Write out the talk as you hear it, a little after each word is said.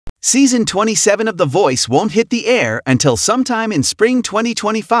Season 27 of The Voice won't hit the air until sometime in spring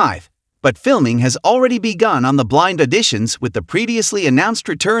 2025, but filming has already begun on the blind auditions with the previously announced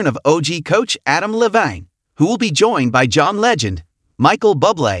return of OG coach Adam Levine, who will be joined by John legend Michael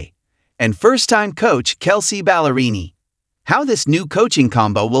Bublé and first-time coach Kelsey Ballerini. How this new coaching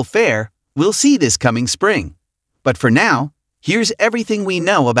combo will fare, we'll see this coming spring. But for now, here's everything we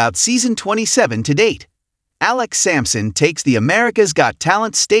know about Season 27 to date. Alex Sampson takes the America's Got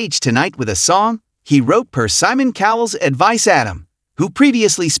Talent stage tonight with a song he wrote per Simon Cowell's advice. Adam, who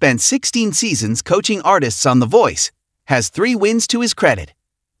previously spent 16 seasons coaching artists on The Voice, has 3 wins to his credit.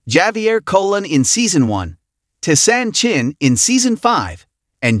 Javier Colon in Season 1, Tessan Chin in Season 5,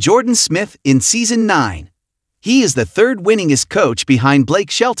 and Jordan Smith in Season 9. He is the third winningest coach behind Blake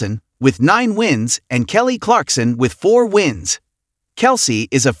Shelton, with 9 wins, and Kelly Clarkson with 4 wins. Kelsey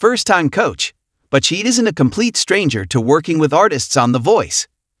is a first-time coach, but she isn't a complete stranger to working with artists on The Voice.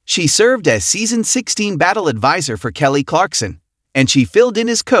 She served as Season 16 battle advisor for Kelly Clarkson, and she filled in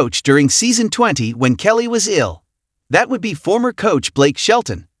as coach during Season 20 when Kelly was ill. That would be former coach Blake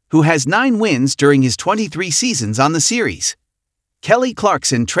Shelton, who has 9 wins during his 23 seasons on the series. Kelly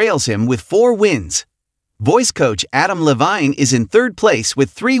Clarkson trails him with 4 wins. Voice coach Adam Levine is in third place with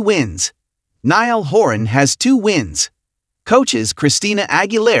 3 wins. Niall Horan has 2 wins. Coaches Christina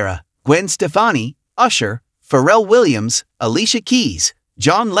Aguilera, Gwen Stefani, Usher, Pharrell Williams, Alicia Keys,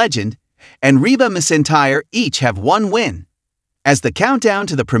 John Legend, and Reba McEntire each have 1 win. As the countdown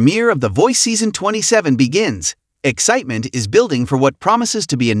to the premiere of The Voice Season 27 begins, excitement is building for what promises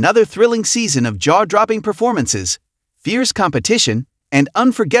to be another thrilling season of jaw-dropping performances, fierce competition, and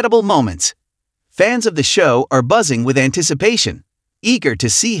unforgettable moments. Fans of the show are buzzing with anticipation, eager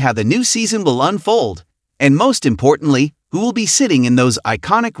to see how the new season will unfold, and most importantly, who will be sitting in those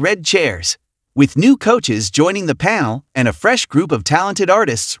iconic red chairs. With new coaches joining the panel and a fresh group of talented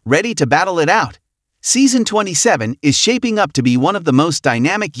artists ready to battle it out, Season 27 is shaping up to be one of the most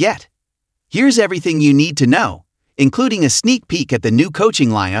dynamic yet. Here's everything you need to know, including a sneak peek at the new coaching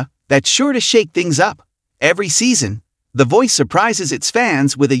lineup that's sure to shake things up. Every season, The Voice surprises its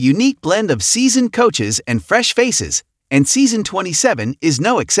fans with a unique blend of seasoned coaches and fresh faces, and Season 27 is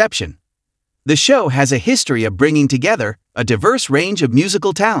no exception. The show has a history of bringing together a diverse range of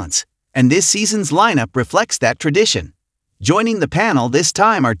musical talents, and this season's lineup reflects that tradition. Joining the panel this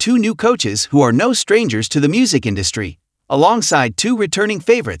time are 2 new coaches who are no strangers to the music industry, alongside 2 returning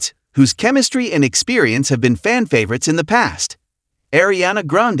favorites whose chemistry and experience have been fan favorites in the past. Ariana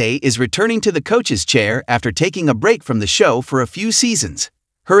Grande is returning to the coach's chair after taking a break from the show for a few seasons.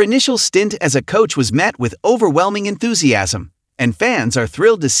 Her initial stint as a coach was met with overwhelming enthusiasm, and fans are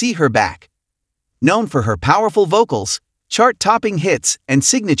thrilled to see her back. Known for her powerful vocals, chart-topping hits, and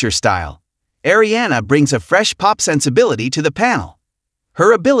signature style, Ariana brings a fresh pop sensibility to the panel.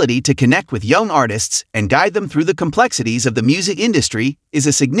 Her ability to connect with young artists and guide them through the complexities of the music industry is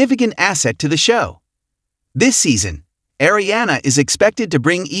a significant asset to the show. This season, Ariana is expected to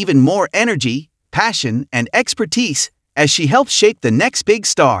bring even more energy, passion, and expertise as she helps shape the next big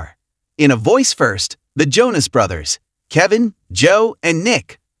star. In A Voice First, the Jonas Brothers, Kevin, Joe, and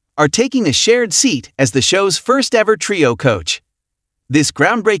Nick, are taking a shared seat as the show's first-ever trio coach. This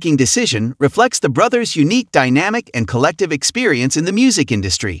groundbreaking decision reflects the brothers' unique dynamic and collective experience in the music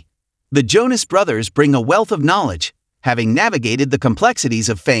industry. The Jonas Brothers bring a wealth of knowledge, having navigated the complexities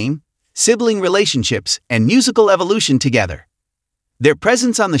of fame, sibling relationships, and musical evolution together. Their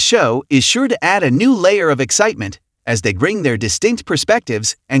presence on the show is sure to add a new layer of excitement as they bring their distinct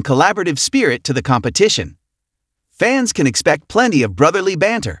perspectives and collaborative spirit to the competition. Fans can expect plenty of brotherly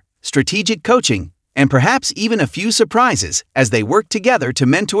banter, strategic coaching, and perhaps even a few surprises as they work together to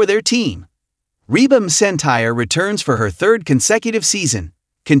mentor their team. Reba McEntire returns for her 3rd consecutive season,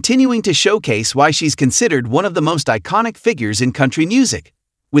 continuing to showcase why she's considered one of the most iconic figures in country music.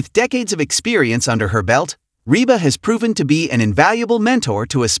 With decades of experience under her belt, Reba has proven to be an invaluable mentor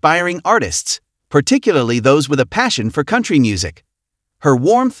to aspiring artists, particularly those with a passion for country music. Her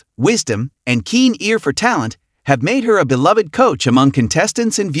warmth, wisdom, and keen ear for talent have made her a beloved coach among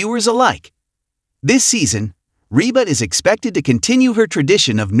contestants and viewers alike. This season, Reba is expected to continue her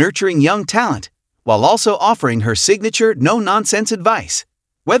tradition of nurturing young talent, while also offering her signature no-nonsense advice.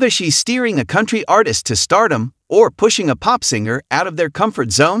 Whether she's steering a country artist to stardom or pushing a pop singer out of their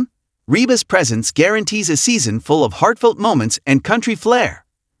comfort zone, Reba's presence guarantees a season full of heartfelt moments and country flair.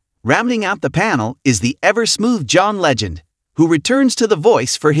 Rounding out the panel is the ever-smooth John Legend, who returns to The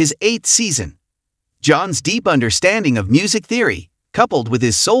Voice for his 8th season. John's deep understanding of music theory, coupled with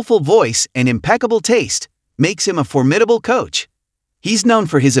his soulful voice and impeccable taste, makes him a formidable coach. He's known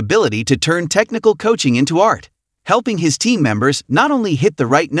for his ability to turn technical coaching into art, helping his team members not only hit the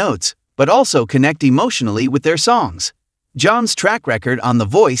right notes, but also connect emotionally with their songs. John's track record on The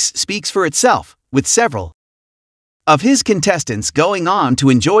Voice speaks for itself, with several of his contestants going on to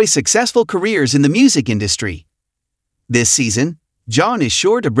enjoy successful careers in the music industry. This season, John is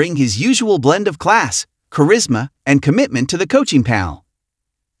sure to bring his usual blend of class, charisma, and commitment to the coaching panel.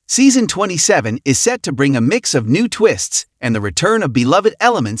 Season 27 is set to bring a mix of new twists and the return of beloved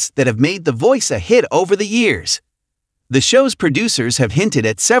elements that have made The Voice a hit over the years. The show's producers have hinted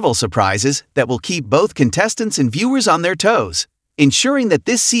at several surprises that will keep both contestants and viewers on their toes, ensuring that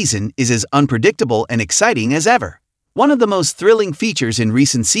this season is as unpredictable and exciting as ever. One of the most thrilling features in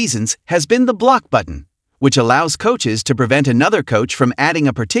recent seasons has been the block button, which allows coaches to prevent another coach from adding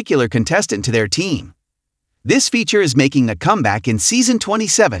a particular contestant to their team. This feature is making a comeback in Season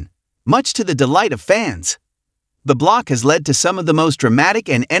 27, much to the delight of fans. The block has led to some of the most dramatic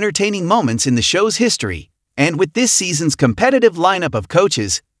and entertaining moments in the show's history, and with this season's competitive lineup of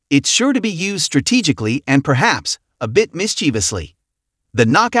coaches, it's sure to be used strategically and perhaps a bit mischievously. The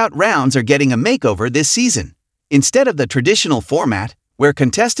knockout rounds are getting a makeover this season. Instead of the traditional format, where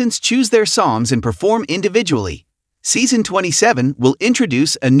contestants choose their songs and perform individually, Season 27 will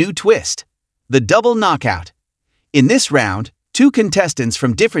introduce a new twist: the double knockout. In this round, two contestants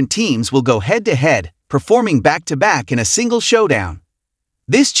from different teams will go head-to-head, performing back-to-back in a single showdown.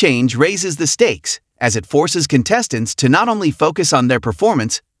 This change raises the stakes, as it forces contestants to not only focus on their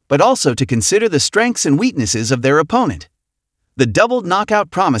performance, but also to consider the strengths and weaknesses of their opponent. The double knockout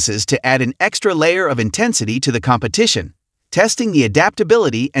promises to add an extra layer of intensity to the competition, testing the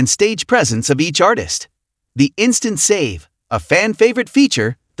adaptability and stage presence of each artist. The instant save, a fan-favorite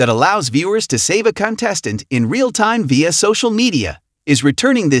feature that allows viewers to save a contestant in real time via social media, is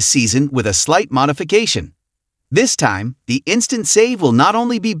returning this season with a slight modification. This time, the instant save will not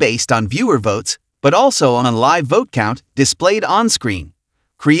only be based on viewer votes, but also on a live vote count displayed on screen,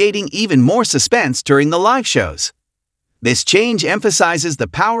 creating even more suspense during the live shows. This change emphasizes the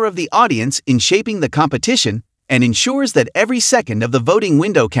power of the audience in shaping the competition and ensures that every second of the voting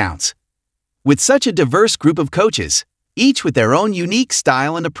window counts. With such a diverse group of coaches, each with their own unique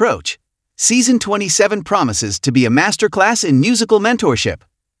style and approach, Season 27 promises to be a masterclass in musical mentorship.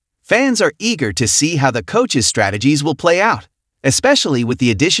 Fans are eager to see how the coaches' strategies will play out, especially with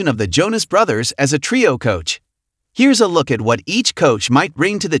the addition of the Jonas Brothers as a trio coach. Here's a look at what each coach might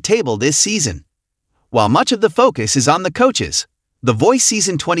bring to the table this season. While much of the focus is on the coaches, The Voice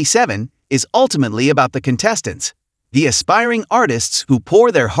Season 27 is ultimately about the contestants, the aspiring artists who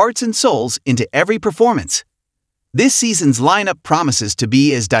pour their hearts and souls into every performance. This season's lineup promises to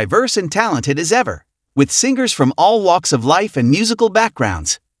be as diverse and talented as ever, with singers from all walks of life and musical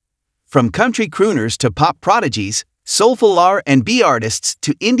backgrounds. From country crooners to pop prodigies, soulful R&B artists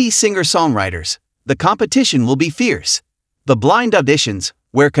to indie singer-songwriters, the competition will be fierce. The blind auditions,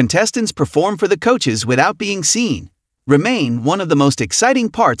 where contestants perform for the coaches without being seen, remain one of the most exciting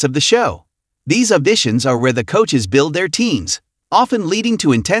parts of the show. These auditions are where the coaches build their teams, often leading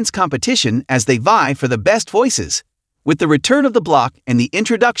to intense competition as they vie for the best voices. With the return of the block and the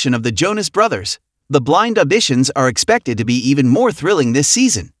introduction of the Jonas Brothers, the blind auditions are expected to be even more thrilling this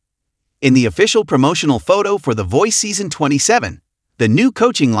season. In the official promotional photo for The Voice Season 27, the new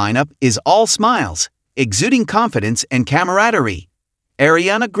coaching lineup is all smiles, exuding confidence and camaraderie.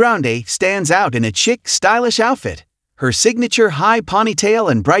 Ariana Grande stands out in a chic, stylish outfit, her signature high ponytail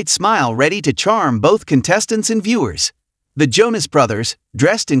and bright smile ready to charm both contestants and viewers. The Jonas Brothers,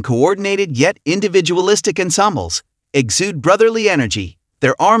 dressed in coordinated yet individualistic ensembles, exude brotherly energy,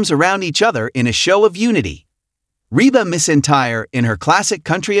 their arms around each other in a show of unity. Reba McEntire, in her classic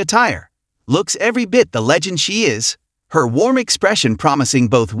country attire, looks every bit the legend she is, her warm expression promising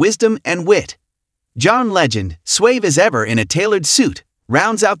both wisdom and wit. John Legend, suave as ever in a tailored suit,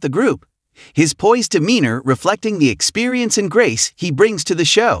 rounds out the group, his poised demeanor reflecting the experience and grace he brings to the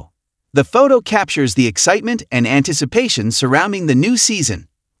show. The photo captures the excitement and anticipation surrounding the new season,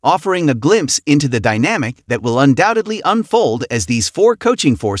 offering a glimpse into the dynamic that will undoubtedly unfold as these four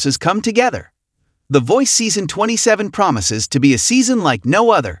coaching forces come together. The Voice Season 27 promises to be a season like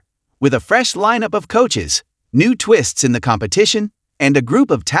no other, with a fresh lineup of coaches, new twists in the competition, and a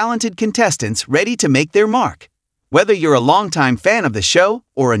group of talented contestants ready to make their mark. Whether you're a longtime fan of the show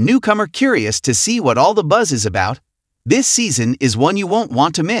or a newcomer curious to see what all the buzz is about, this season is one you won't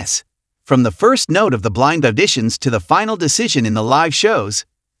want to miss. From the first note of the blind auditions to the final decision in the live shows,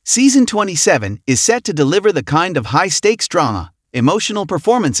 Season 27 is set to deliver the kind of high-stakes drama, emotional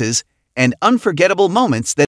performances, and unforgettable moments that